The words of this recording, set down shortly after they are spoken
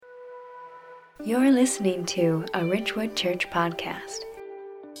You're listening to a Richwood Church podcast.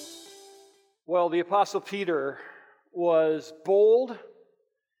 Well, the Apostle Peter was bold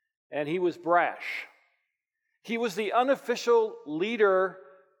and he was brash. He was the unofficial leader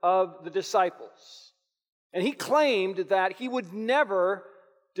of the disciples. And he claimed that he would never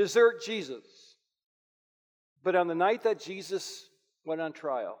desert Jesus. But on the night that Jesus went on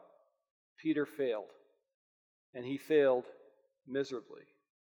trial, Peter failed. And he failed miserably.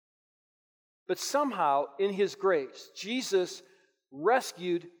 But somehow, in his grace, Jesus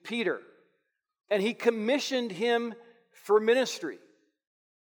rescued Peter. And he commissioned him for ministry.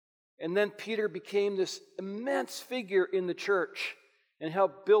 And then Peter became this immense figure in the church and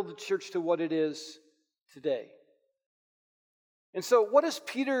helped build the church to what it is today. And so, what does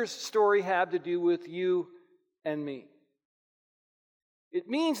Peter's story have to do with you and me? It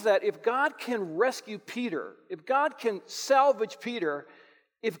means that if God can rescue Peter, if God can salvage Peter,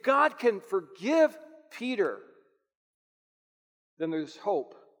 if God can forgive Peter, then there's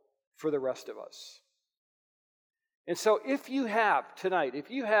hope for the rest of us. And so if you have tonight,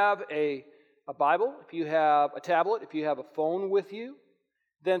 if you have a Bible, if you have a tablet, if you have a phone with you,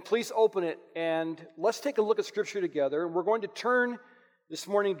 then please open it and let's take a look at Scripture together. And we're going to turn this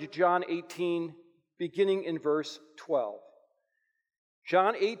morning to John 18, beginning in verse 12.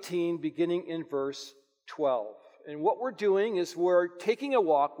 John 18, beginning in verse 12. And what we're doing is we're taking a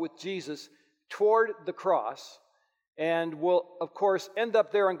walk with Jesus toward the cross. And we'll, of course, end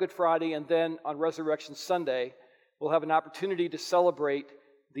up there on Good Friday, and then on Resurrection Sunday, we'll have an opportunity to celebrate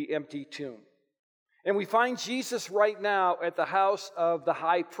the empty tomb. And we find Jesus right now at the house of the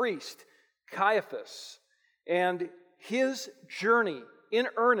high priest, Caiaphas. And his journey in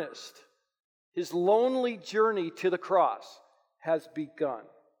earnest, his lonely journey to the cross, has begun.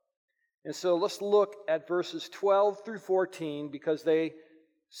 And so let's look at verses 12 through 14 because they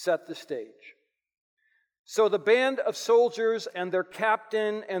set the stage. So the band of soldiers and their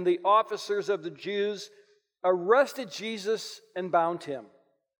captain and the officers of the Jews arrested Jesus and bound him.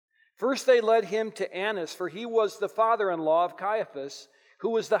 First they led him to Annas, for he was the father-in-law of Caiaphas,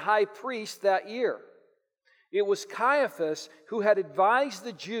 who was the high priest that year. It was Caiaphas who had advised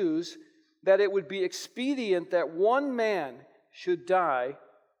the Jews that it would be expedient that one man should die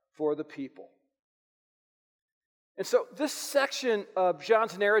for the people. And so this section of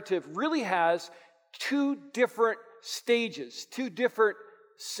John's narrative really has two different stages, two different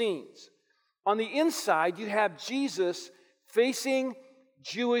scenes. On the inside, you have Jesus facing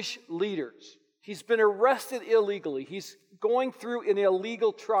Jewish leaders. He's been arrested illegally. He's going through an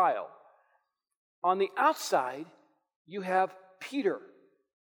illegal trial. On the outside, you have Peter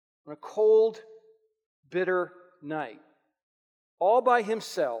on a cold, bitter night, all by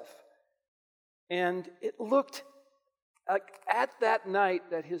himself. And it looked like at that night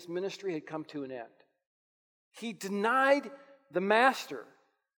that his ministry had come to an end. He denied the master.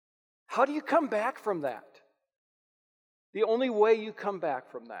 How do you come back from that? The only way you come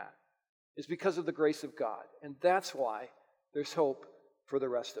back from that is because of the grace of God. And that's why there's hope for the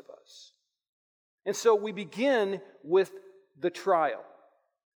rest of us. And so we begin with the trial.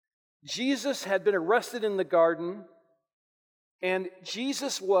 Jesus had been arrested in the garden, and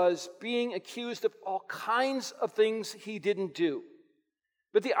Jesus was being accused of all kinds of things he didn't do.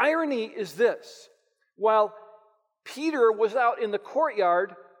 But the irony is this: while Peter was out in the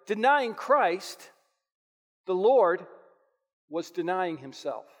courtyard denying Christ, the Lord was denying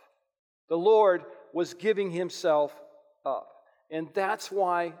himself. The Lord was giving himself up. And that's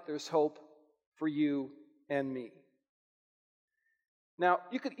why there's hope for you and me. Now,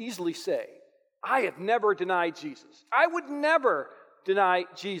 you could easily say, I have never denied Jesus. I would never deny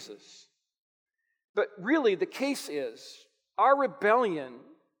Jesus. But really, the case is, our rebellion,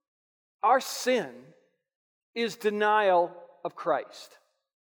 our sin, is denial of Christ.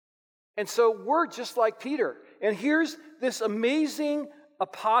 And so we're just like Peter. And here's this amazing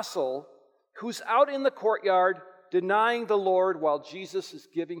apostle who's out in the courtyard denying the Lord while Jesus is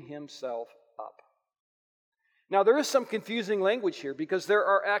giving himself up. Now, there is some confusing language here because there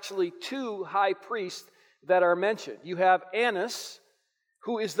are actually two high priests that are mentioned. You have Annas,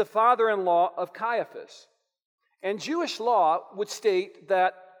 who is the father-in-law of Caiaphas. And Jewish law would state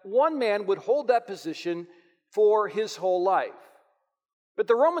that one man would hold that position for his whole life. But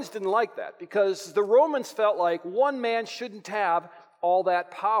the Romans didn't like that because the Romans felt like one man shouldn't have all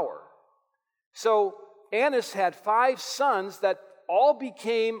that power. So Annas had 5 sons that all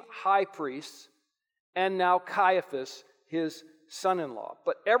became high priests, and now Caiaphas, his son-in-law.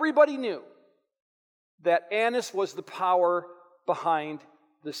 But everybody knew that Annas was the power behind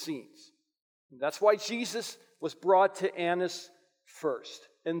the scenes. And that's why Jesus was brought to Annas first,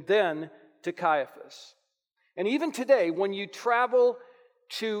 and then to Caiaphas. And even today, when you travel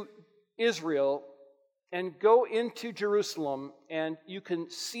to Israel and go into Jerusalem, and you can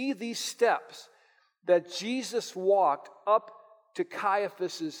see these steps that Jesus walked up to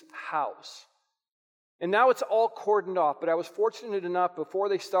Caiaphas' house. And now it's all cordoned off, but I was fortunate enough before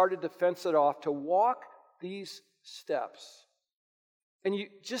they started to fence it off to walk these steps. And you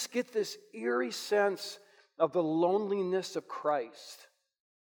just get this eerie sense of the loneliness of Christ.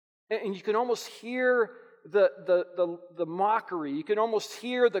 And you can almost hear the mockery. You can almost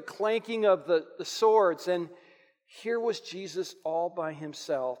hear the clanking of the swords. And here was Jesus all by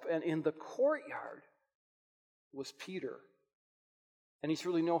himself. And in the courtyard was Peter. And he's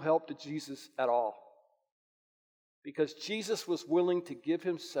really no help to Jesus at all. Because Jesus was willing to give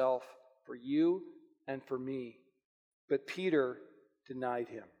himself for you and for me. But Peter denied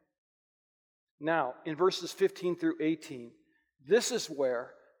him. Now, in verses 15 through 18, this is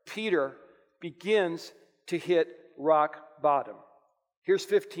where Peter begins to hit rock bottom. Here's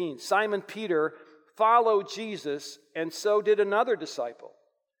 15. Simon Peter followed Jesus, and so did another disciple.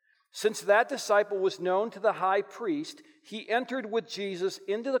 Since that disciple was known to the high priest, he entered with Jesus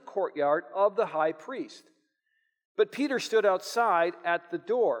into the courtyard of the high priest. But Peter stood outside at the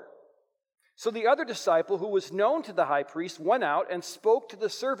door. So the other disciple, who was known to the high priest, went out and spoke to the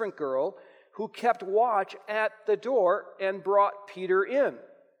servant girl who kept watch at the door and brought Peter in.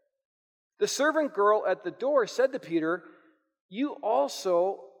 The servant girl at the door said to Peter, "You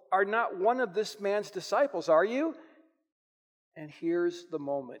also are not one of this man's disciples, are you?" And here's the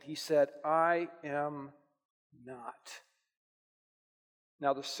moment. He said, "I am not."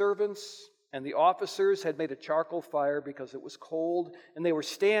 Now the servants and the officers had made a charcoal fire because it was cold, and they were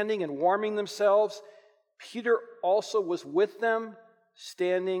standing and warming themselves. Peter also was with them,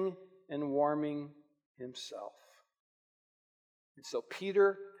 standing and warming himself. And so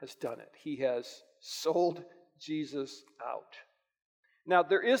Peter has done it. He has sold Jesus out. Now,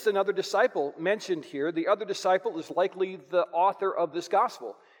 there is another disciple mentioned here. The other disciple is likely the author of this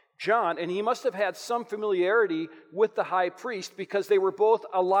gospel, John, and he must have had some familiarity with the high priest because they were both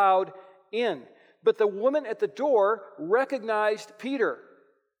allowed in. But the woman at the door recognized Peter,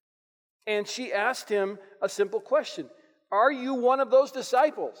 and she asked him a simple question: "Are you one of those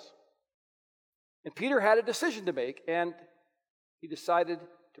disciples?" And Peter had a decision to make, and he decided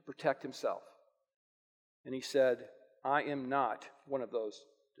to protect himself. And he said, "I am not one of those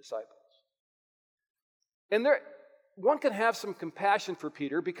disciples." And one can have some compassion for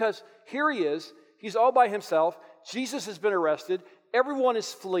Peter because here he is, he's all by himself, Jesus has been arrested, everyone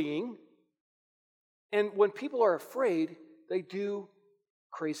is fleeing, and when people are afraid, they do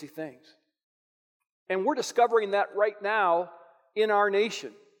crazy things. And we're discovering that right now in our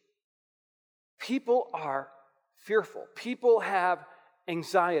nation. People are fearful. People have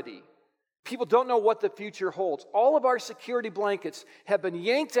anxiety. People don't know what the future holds. All of our security blankets have been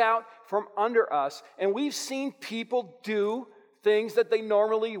yanked out from under us, and we've seen people do things that they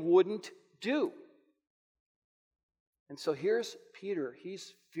normally wouldn't do. And so here's Peter.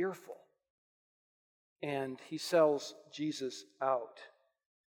 He's fearful, and he sells Jesus out.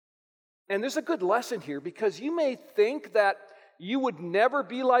 And there's a good lesson here because you may think that you would never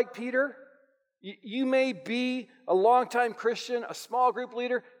be like Peter. You may be a longtime Christian, a small group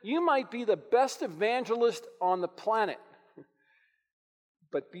leader. You might be the best evangelist on the planet.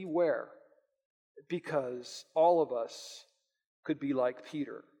 But beware, because all of us could be like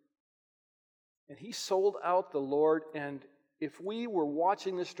Peter. And he sold out the Lord, and if we were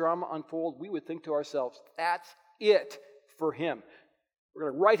watching this drama unfold, we would think to ourselves, that's it for him. We're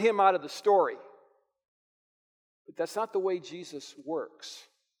going to write him out of the story. But that's not the way Jesus works.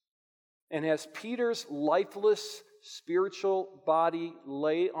 And as Peter's lifeless spiritual body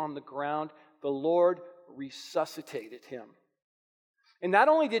lay on the ground, the Lord resuscitated him. And not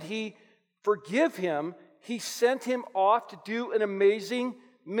only did he forgive him, he sent him off to do an amazing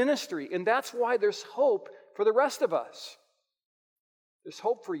ministry. And that's why there's hope for the rest of us. There's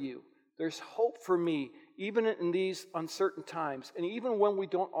hope for you. There's hope for me, even in these uncertain times, and even when we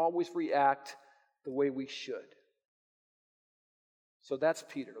don't always react the way we should. So that's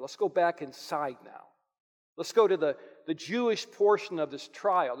Peter. Let's go back inside now. Let's go to the Jewish portion of this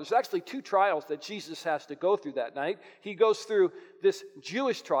trial. There's actually two trials that Jesus has to go through that night. He goes through this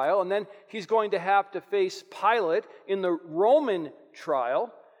Jewish trial, and then he's going to have to face Pilate in the Roman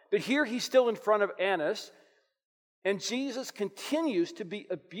trial. But here he's still in front of Annas, and Jesus continues to be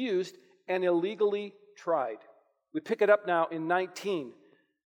abused and illegally tried. We pick it up now in 19.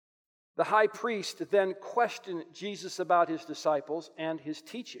 The high priest then questioned Jesus about his disciples and his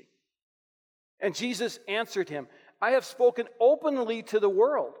teaching. And Jesus answered him, "I have spoken openly to the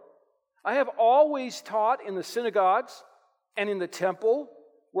world. I have always taught in the synagogues and in the temple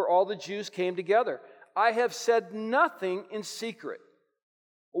where all the Jews came together. I have said nothing in secret.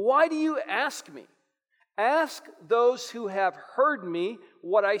 Why do you ask me? Ask those who have heard me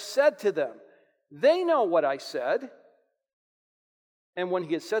what I said to them. They know what I said." And when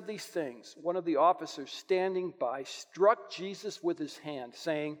he had said these things, one of the officers standing by struck Jesus with his hand,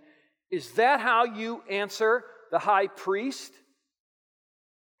 saying, "Is that how you answer the high priest?"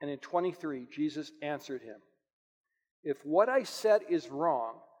 And in 23, Jesus answered him, "If what I said is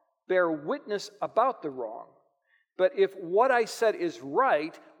wrong, bear witness about the wrong. But if what I said is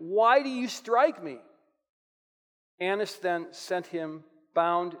right, why do you strike me?" Annas then sent him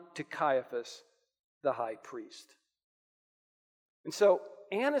bound to Caiaphas, the high priest. And so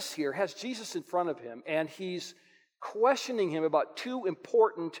Annas here has Jesus in front of him, and he's questioning him about two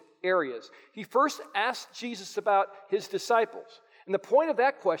important areas. He first asked Jesus about his disciples. And the point of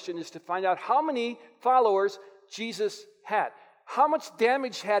that question is to find out how many followers Jesus had. How much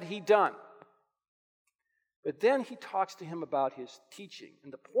damage had he done? But then he talks to him about his teaching.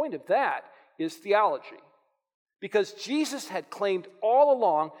 And the point of that is theology. Because Jesus had claimed all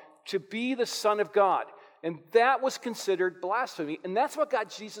along to be the Son of God. And that was considered blasphemy. And that's what got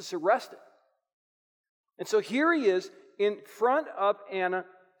Jesus arrested. And so here he is in front of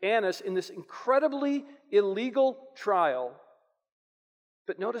Annas in this incredibly illegal trial.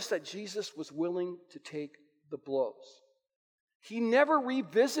 But notice that Jesus was willing to take the blows. He never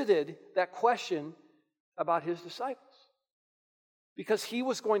revisited that question about his disciples because he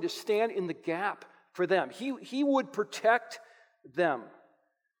was going to stand in the gap for them. He would protect them.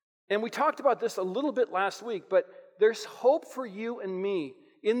 And we talked about this a little bit last week, but there's hope for you and me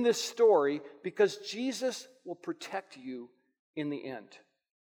in this story because Jesus will protect you in the end.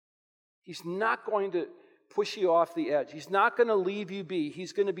 He's not going to push you off the edge. He's not going to leave you be.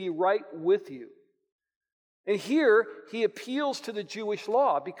 He's going to be right with you. And here, he appeals to the Jewish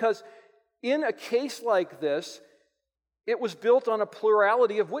law because in a case like this, it was built on a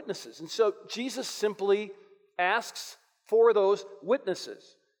plurality of witnesses. And so Jesus simply asks for those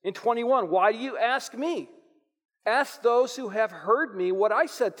witnesses. In 21, why do you ask me? Ask those who have heard me what I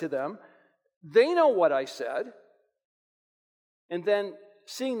said to them. They know what I said. And then,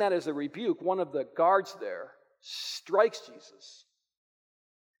 seeing that as a rebuke, one of the guards there strikes Jesus.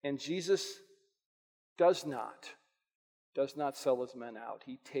 And Jesus does not sell his men out.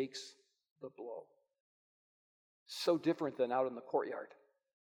 He takes the blow. So different than out in the courtyard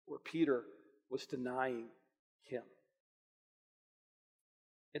where Peter was denying him.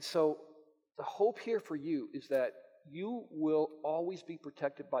 And so the hope here for you is that you will always be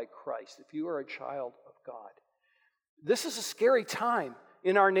protected by Christ if you are a child of God. This is a scary time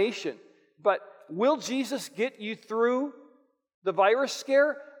in our nation, but will Jesus get you through the virus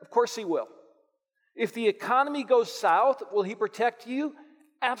scare? Of course he will. If the economy goes south, will he protect you?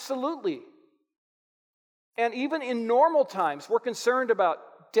 Absolutely. And even in normal times, we're concerned about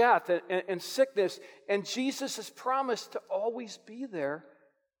death and sickness, and Jesus has promised to always be there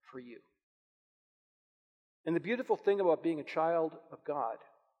for you. And the beautiful thing about being a child of God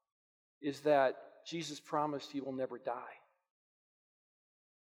is that Jesus promised he will never die.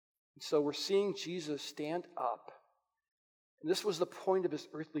 And so we're seeing Jesus stand up. And this was the point of his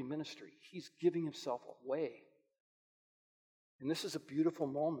earthly ministry. He's giving himself away. And this is a beautiful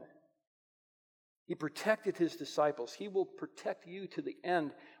moment. He protected his disciples. He will protect you to the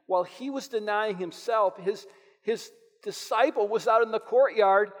end. While he was denying himself, his disciple was out in the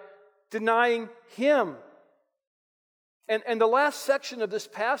courtyard denying him. And the last section of this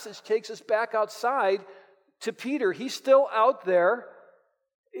passage takes us back outside to Peter. He's still out there.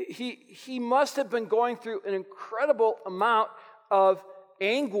 He must have been going through an incredible amount of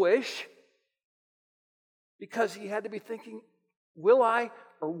anguish because he had to be thinking, will I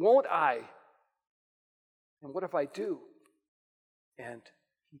or won't I? And what if I do? And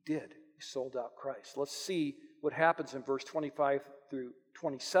he did. He sold out Christ. Let's see what happens in verse 25 through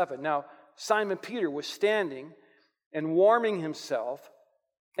 27. Now, Simon Peter was standing and warming himself,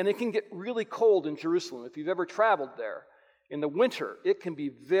 and it can get really cold in Jerusalem. If you've ever traveled there, in the winter, it can be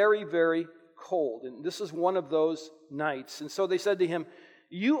very, very cold. And this is one of those nights. And so they said to him,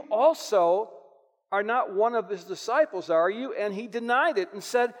 "You also are not one of his disciples, are you?" And he denied it and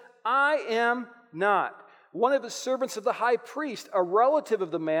said, "I am not." One of the servants of the high priest, a relative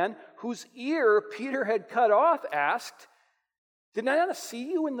of the man whose ear Peter had cut off, asked, "Did I not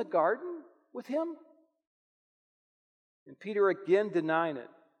see you in the garden with him?" And Peter again denied it.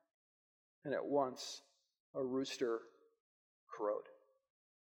 And at once a rooster crowed.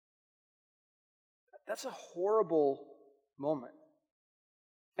 That's a horrible moment.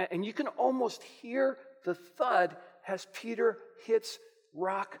 And you can almost hear the thud as Peter hits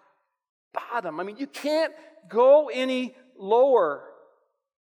rock bottom. I mean, you can't go any lower.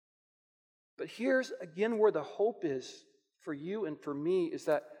 But here's again where the hope is for you and for me, is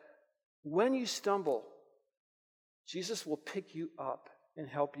that when you stumble, Jesus will pick you up and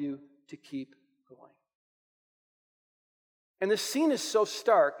help you to keep going. And the scene is so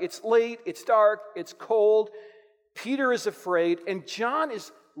stark. It's late, it's dark, it's cold. Peter is afraid, and John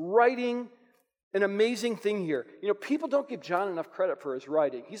is writing an amazing thing here. You know, people don't give John enough credit for his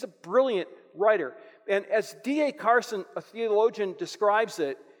writing. He's a brilliant writer. And as D.A. Carson, a theologian, describes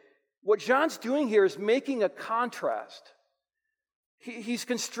it, what John's doing here is making a contrast. He's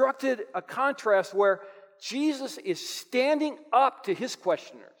constructed a contrast where Jesus is standing up to his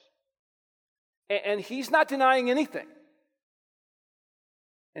questioners. And he's not denying anything.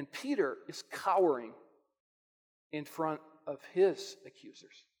 And Peter is cowering in front of his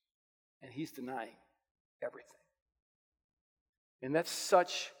accusers. And he's denying everything. And that's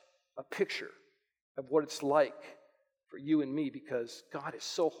such a picture of what it's like for you and me, because God is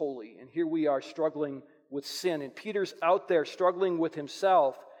so holy. And here we are struggling with sin. And Peter's out there struggling with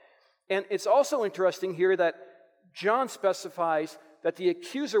himself. And it's also interesting here that John specifies that the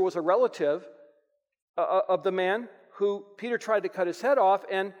accuser was a relative of the man who Peter tried to cut his head off,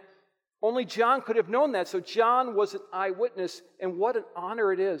 and only John could have known that. So John was an eyewitness, and what an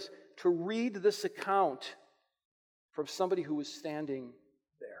honor it is to read this account from somebody who was standing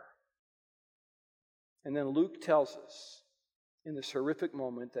there. And then Luke tells us in this horrific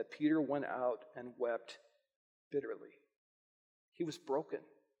moment that Peter went out and wept bitterly. He was broken.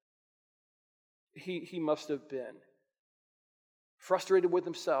 He must have been frustrated with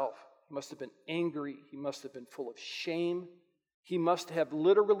himself. He must have been angry. He must have been full of shame. He must have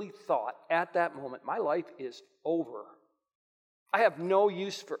literally thought at that moment, my life is over.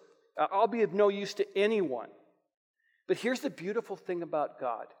 I'll be of no use to anyone. But here's the beautiful thing about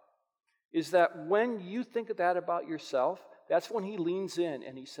God, is that when you think of that about yourself, that's when he leans in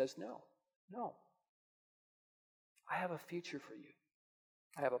and he says, no. I have a future for you.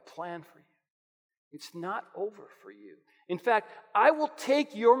 I have a plan for you. It's not over for you. In fact, I will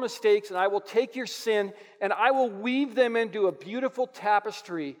take your mistakes and I will take your sin and I will weave them into a beautiful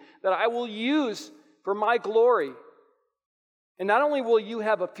tapestry that I will use for my glory. And not only will you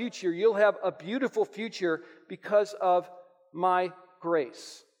have a future, you'll have a beautiful future because of my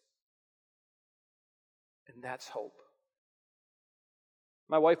grace. And that's hope.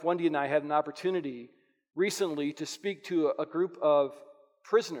 My wife Wendy and I had an opportunity recently to speak to a group of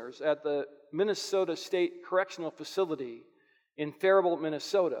prisoners at the Minnesota State Correctional Facility in Faribault,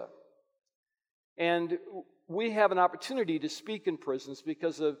 Minnesota. And we have an opportunity to speak in prisons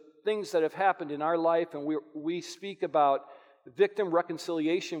because of things that have happened in our life, and we speak about victim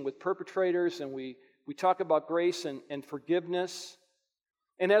reconciliation with perpetrators, and we talk about grace and forgiveness.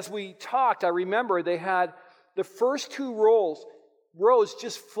 And as we talked, I remember they had the first two rows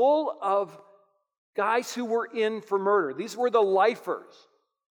just full of guys who were in for murder. These were the lifers.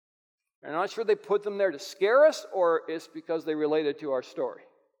 I'm not sure they put them there to scare us or it's because they related to our story.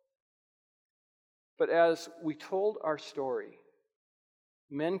 But as we told our story,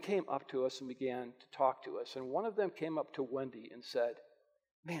 men came up to us and began to talk to us. And one of them came up to Wendy and said,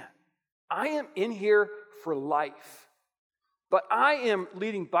 "Man, I am in here for life. But I am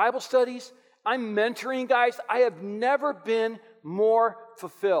leading Bible studies. I'm mentoring guys. I have never been more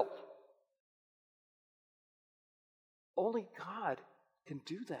fulfilled." Only God can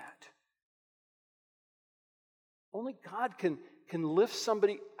do that. Only God can lift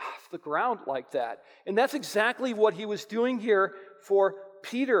somebody off the ground like that. And that's exactly what he was doing here for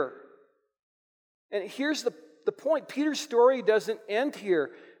Peter. And here's the point. Peter's story doesn't end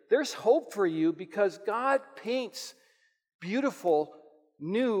here. There's hope for you because God paints beautiful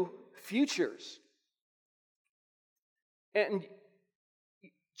new futures. And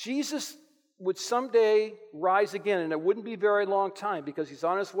Jesus would someday rise again, and it wouldn't be a very long time because he's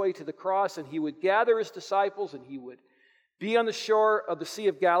on his way to the cross, and he would gather his disciples and he would be on the shore of the Sea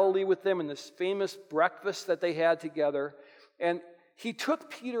of Galilee with them in this famous breakfast that they had together. And he took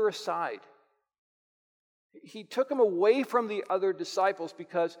Peter aside. He took him away from the other disciples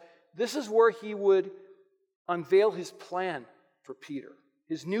because this is where he would unveil his plan for Peter,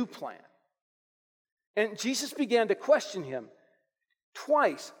 his new plan. And Jesus began to question him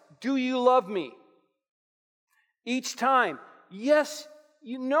twice. "Do you love me?" Each time, "Yes,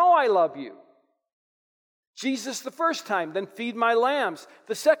 you know I love you." Jesus the first time, "Then feed my lambs."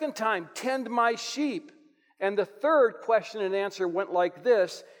 The second time, "Tend my sheep." And the third question and answer went like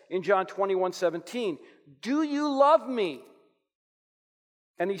this in John 21:17. "Do you love me?"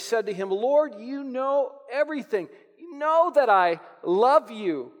 And he said to him, Lord, you know everything. You know that I love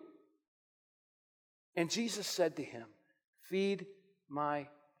you. And Jesus said to him, feed my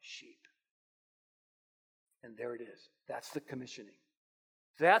sheep. And there it is. That's the commissioning.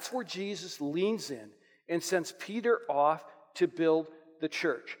 That's where Jesus leans in and sends Peter off to build the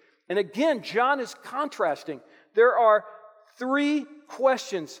church. And again, John is contrasting. There are 3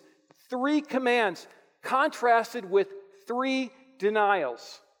 questions, 3 commands, contrasted with 3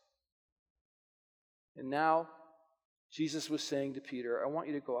 denials. And now, Jesus was saying to Peter, I want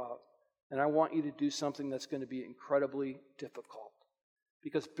you to go out, and I want you to do something that's going to be incredibly difficult.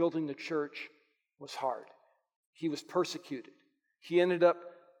 Because building the church was hard. He was persecuted. He ended up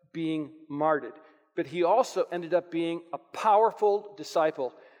being martyred. But he also ended up being a powerful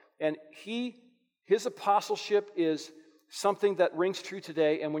disciple. And his apostleship is something that rings true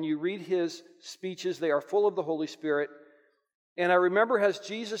today. And when you read his speeches, they are full of the Holy Spirit. And I remember as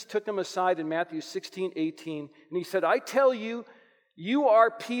Jesus took him aside in Matthew 16:18, and he said, I tell you, you are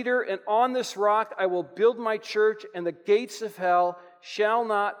Peter, and on this rock I will build my church, and the gates of hell shall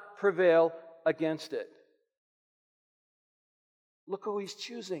not prevail against it. Look who he's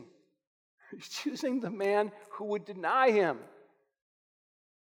choosing. He's choosing the man who would deny him.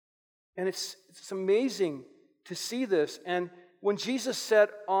 And it's amazing to see this. And when Jesus said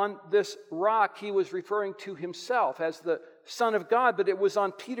on this rock, he was referring to himself as the Son of God, but it was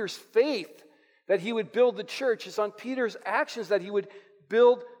on Peter's faith that he would build the church. It's on Peter's actions that he would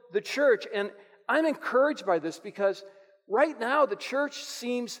build the church. And I'm encouraged by this because right now the church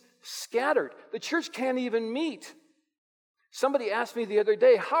seems scattered. The church can't even meet. Somebody asked me the other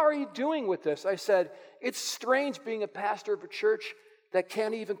day, how are you doing with this? I said, it's strange being a pastor of a church that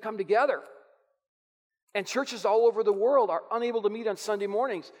can't even come together. And churches all over the world are unable to meet on Sunday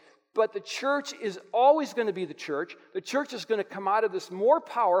mornings. But the church is always going to be the church. The church is going to come out of this more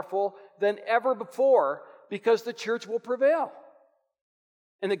powerful than ever before because the church will prevail.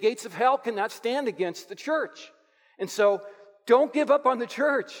 And the gates of hell cannot stand against the church. And so don't give up on the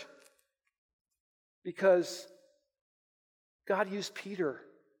church because God used Peter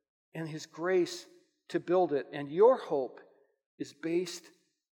and his grace to build it. And your hope is based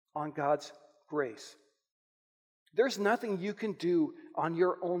on God's grace. There's nothing you can do on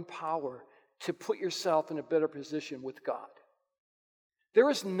your own power to put yourself in a better position with God. There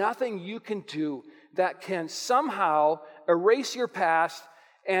is nothing you can do that can somehow erase your past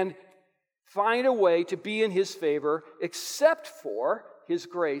and find a way to be in his favor except for his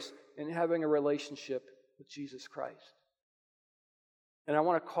grace and having a relationship with Jesus Christ. And I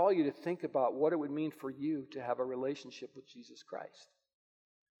want to call you to think about what it would mean for you to have a relationship with Jesus Christ.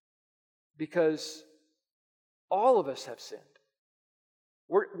 Because all of us have sinned.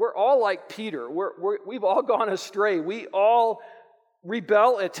 We're all like Peter. We've all gone astray. We all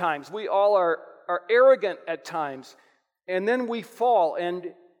rebel at times. We all are arrogant at times. And then we fall.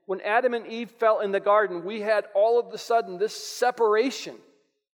 And when Adam and Eve fell in the garden, we had all of a sudden this separation.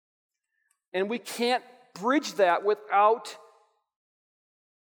 And we can't bridge that without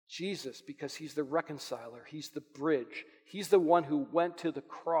Jesus, because he's the reconciler. He's the bridge. He's the one who went to the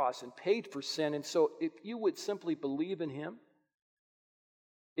cross and paid for sin. And so if you would simply believe in him,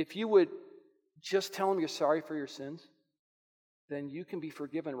 if you would just tell him you're sorry for your sins, then you can be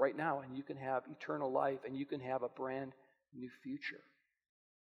forgiven right now and you can have eternal life and you can have a brand new future.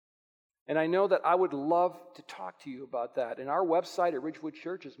 And I know that I would love to talk to you about that. And our website at Ridgewood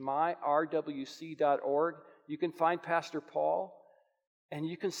Church is myrwc.org. You can find Pastor Paul. And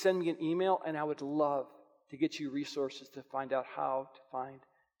you can send me an email, and I would love to get you resources to find out how to find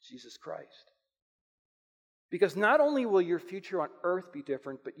Jesus Christ. Because not only will your future on earth be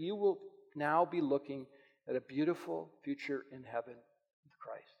different, but you will now be looking at a beautiful future in heaven with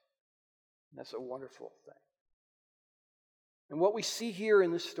Christ. And that's a wonderful thing. And what we see here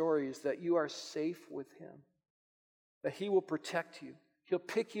in this story is that you are safe with him, that he will protect you. He'll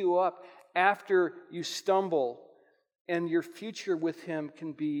pick you up after you stumble. And your future with him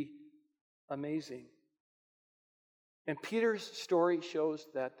can be amazing. And Peter's story shows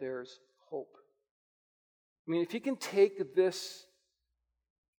that there's hope. I mean, if he can take this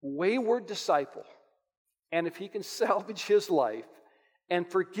wayward disciple, and if he can salvage his life and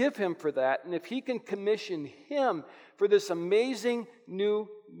forgive him for that, and if he can commission him for this amazing new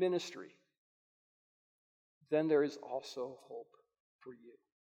ministry, then there is also hope for you.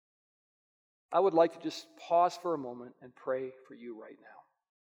 I would like to just pause for a moment and pray for you right now.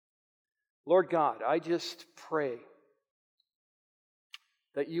 Lord God, I just pray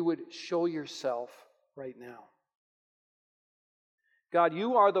that you would show yourself right now. God,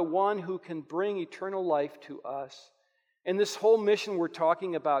 you are the one who can bring eternal life to us And this whole mission we're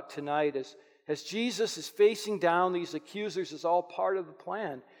talking about tonight, as Jesus is facing down these accusers, is all part of the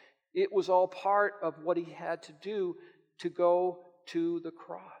plan. It was all part of what he had to do to go to the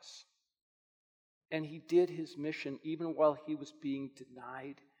cross. And he did his mission even while he was being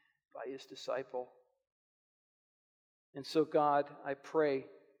denied by his disciple. And so, God, I pray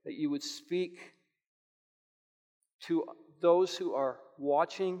that you would speak to those who are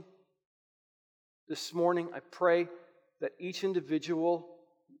watching this morning. I pray that each individual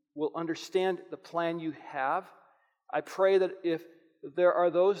will understand the plan you have. I pray that if there are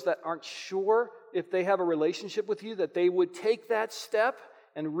those that aren't sure if they have a relationship with you, that they would take that step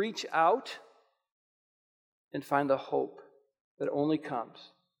and reach out and find the hope that only comes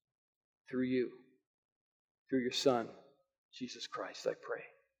through you, through your Son, Jesus Christ, I pray.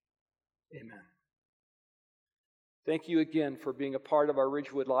 Amen. Thank you again for being a part of our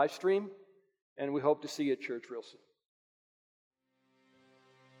Ridgewood live stream, and we hope to see you at church real soon.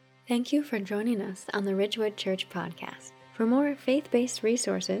 Thank you for joining us on the Ridgewood Church Podcast. For more faith-based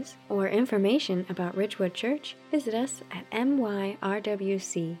resources or information about Ridgewood Church, visit us at myrwc.org.